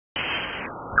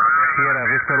Sierra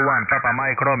Victor 1, Papa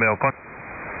Mike Romeo,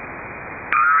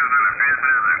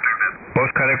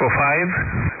 Oscar Echo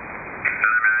 5.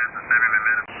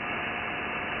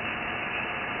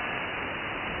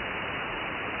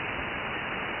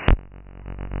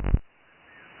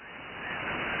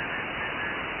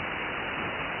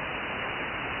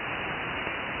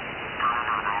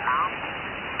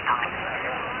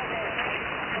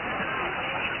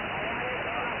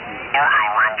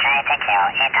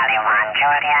 Italy 1,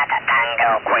 Juliet,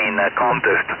 Tango Queen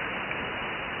contest.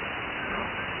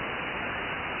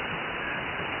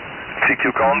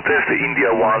 CQ contest,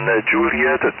 India 1,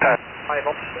 Juliet,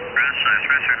 Tango.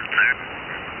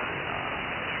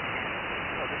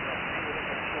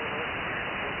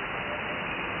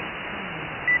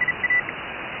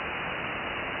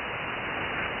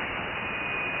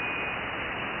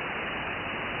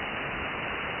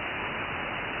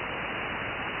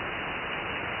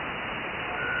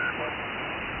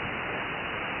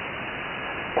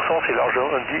 C'est largement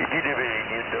 10 dB.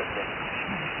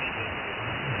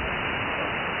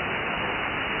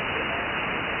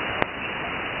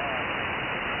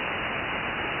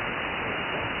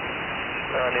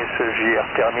 Un SJR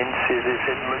termine ses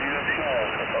essais de modulation,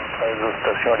 73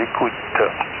 stations à l'écoute.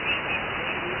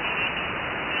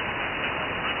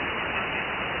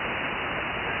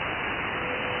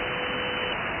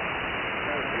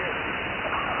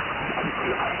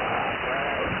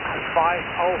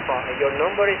 Alpha, and your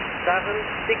number is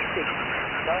 766.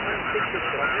 766,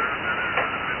 Roger.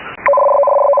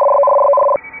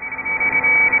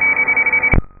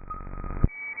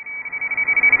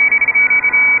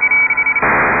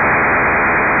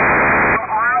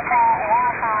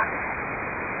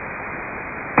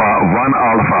 One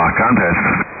Alpha contest.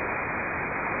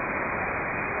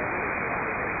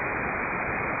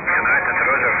 United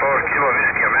Roger 4 Kilo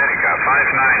Whiskey America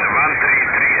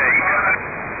 591338.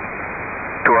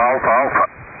 To Alpha Alpha.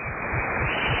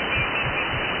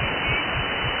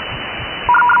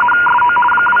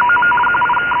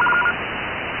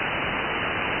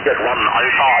 Get 1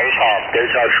 Alpha Alpha,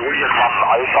 Delta Juliet 1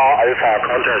 Alpha Alpha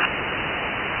contest.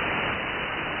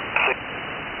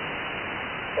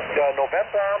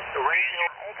 November, radio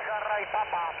X-ray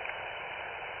Papa.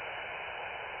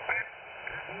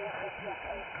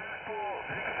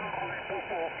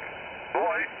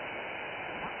 Boy.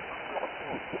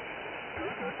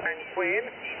 Queen,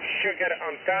 Sugar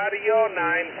Ontario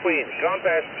 9 Queen,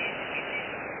 contest.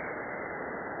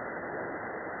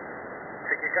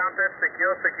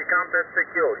 Secure contest,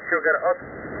 secure, Sugar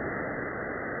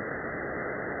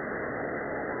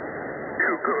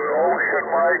Ocean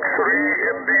Mike 3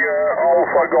 India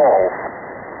Alpha Golf.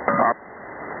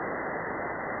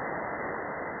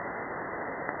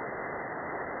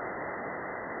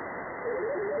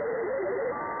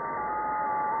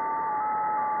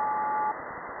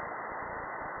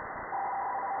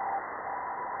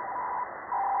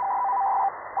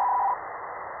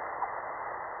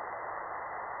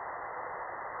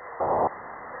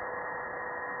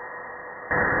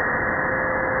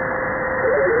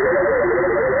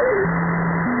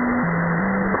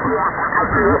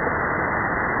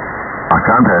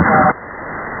 Contest.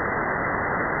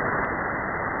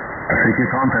 CQ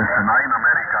contest 9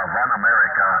 America 1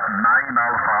 America 9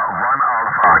 Alpha 1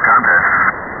 Alpha contest.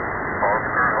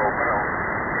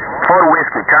 4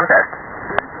 Whiskey, contest.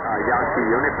 Yankee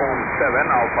Uniform 7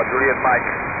 Alpha Juliet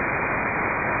Mike.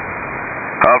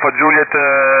 Alpha Juliet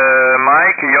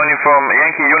Mike,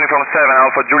 Yankee Uniform 7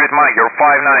 Alpha Juliet Mike, you're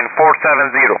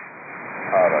 59470.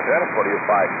 Roger, for you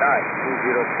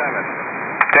 59207.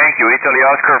 Thank you, Italy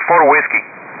Oscar 4 Whiskey.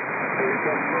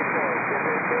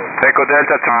 Echo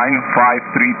Delta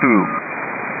 9532.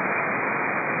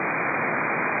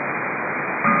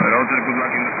 Roger, good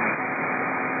luck in the...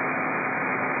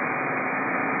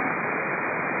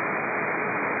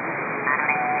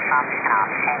 Foxtrot,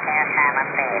 CQ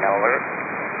 17, over.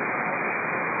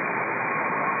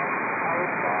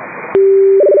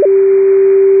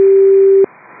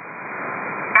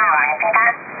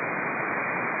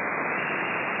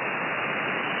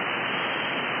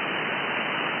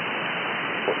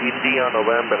 India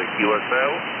November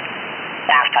QSL.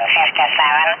 Lafton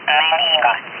 57, 9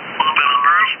 Eagle.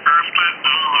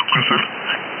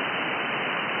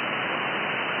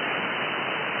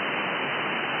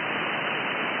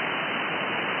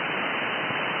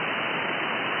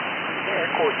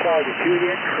 Airport Charlie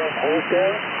Juliet from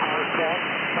Hotel, Hotel,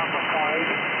 number 5,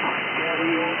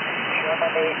 Ontario,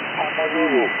 Germany,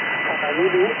 Honolulu.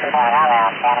 Honolulu,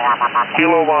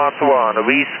 Kilowatt 1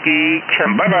 Whiskey.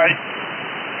 Bye-bye.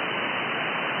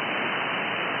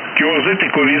 QZ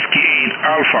Echo Whiskey 8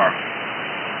 Alpha.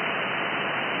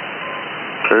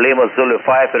 Lima Zulu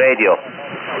 5 radio.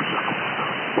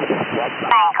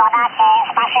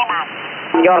 Spasiba.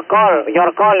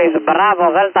 Your call is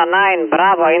Bravo Delta 9,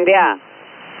 Bravo India.